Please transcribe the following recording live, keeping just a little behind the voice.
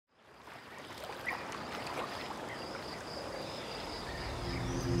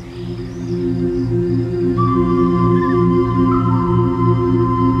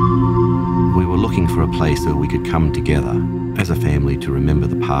place where we could come together as a family to remember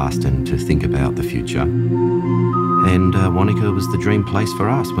the past and to think about the future. And Wanaka was the dream place for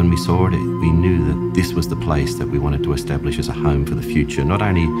us. When we saw it, we knew that this was the place that we wanted to establish as a home for the future, not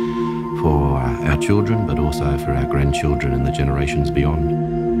only for our children, but also for our grandchildren and the generations beyond.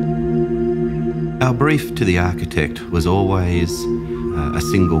 Our brief to the architect was always a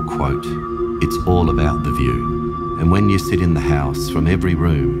single quote: "It's all about the view." And when you sit in the house, from every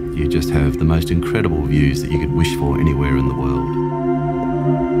room, you just have the most incredible views that you could wish for anywhere in the world.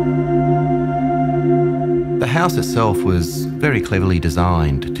 The house itself was very cleverly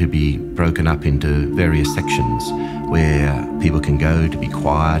designed to be broken up into various sections where people can go to be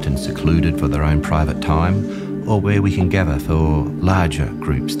quiet and secluded for their own private time, or where we can gather for larger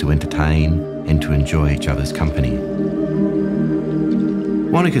groups to entertain and to enjoy each other's company.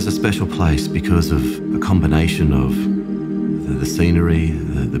 Wanaka is a special place because of a combination of the scenery,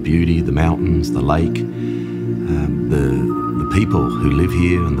 the beauty, the mountains, the lake, the people who live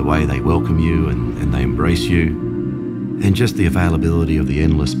here and the way they welcome you and they embrace you, and just the availability of the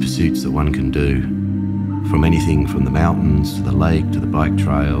endless pursuits that one can do, from anything from the mountains to the lake to the bike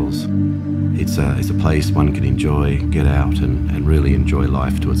trails. It's a place one can enjoy, get out and really enjoy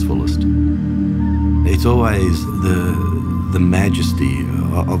life to its fullest. It's always the majesty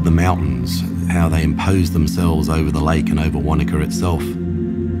of the mountains, how they impose themselves over the lake and over Wanaka itself.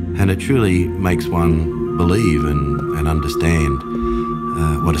 And it truly makes one believe and understand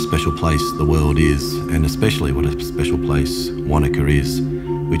what a special place the world is, and especially what a special place Wanaka is,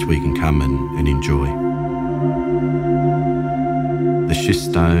 which we can come and enjoy. The schist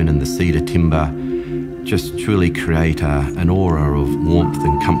stone and the cedar timber just truly create an aura of warmth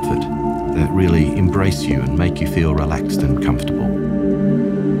and comfort that really embrace you and make you feel relaxed and comfortable.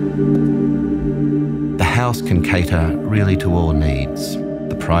 The house can cater really to all needs,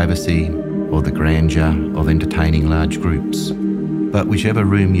 the privacy or the grandeur of entertaining large groups. But whichever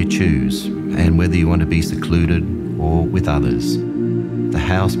room you choose, and whether you want to be secluded or with others, the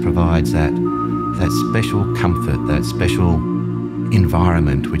house provides that special comfort, that special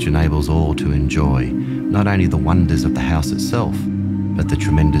environment which enables all to enjoy not only the wonders of the house itself, but the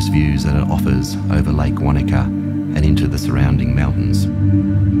tremendous views that it offers over Lake Wanaka and into the surrounding mountains.